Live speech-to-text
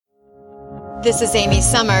This is Amy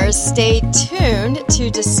Summers. Stay tuned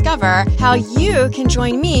to discover how you can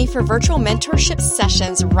join me for virtual mentorship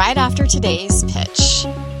sessions right after today's pitch.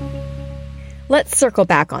 Let's circle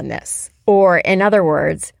back on this. Or in other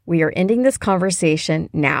words, we are ending this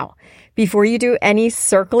conversation now. Before you do any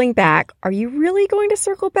circling back, are you really going to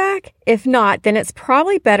circle back? If not, then it's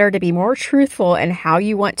probably better to be more truthful in how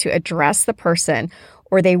you want to address the person,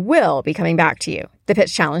 or they will be coming back to you. The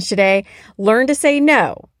pitch challenge today: learn to say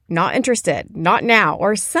no, not interested, not now,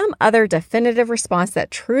 or some other definitive response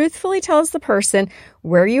that truthfully tells the person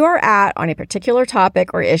where you are at on a particular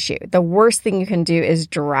topic or issue. The worst thing you can do is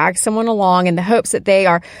drag someone along in the hopes that they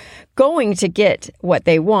are going to get what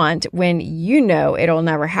they want when you know it'll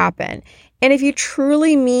never happen. And if you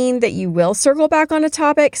truly mean that you will circle back on a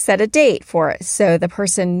topic, set a date for it so the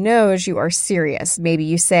person knows you are serious. Maybe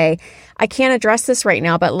you say, I can't address this right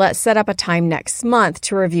now, but let's set up a time next month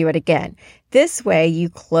to review it again. This way, you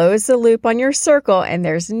close the loop on your circle and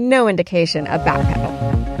there's no indication of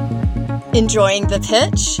backpedal. Enjoying the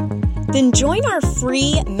pitch? Then join our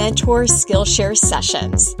free Mentor Skillshare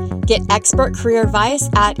sessions. Get expert career advice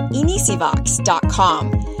at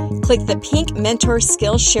inisivox.com. Click the pink Mentor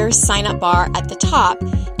Skillshare sign-up bar at the top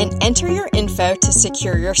and enter your info to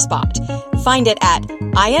secure your spot. Find it at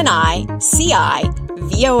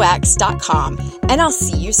inicivox.com, and I'll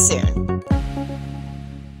see you soon.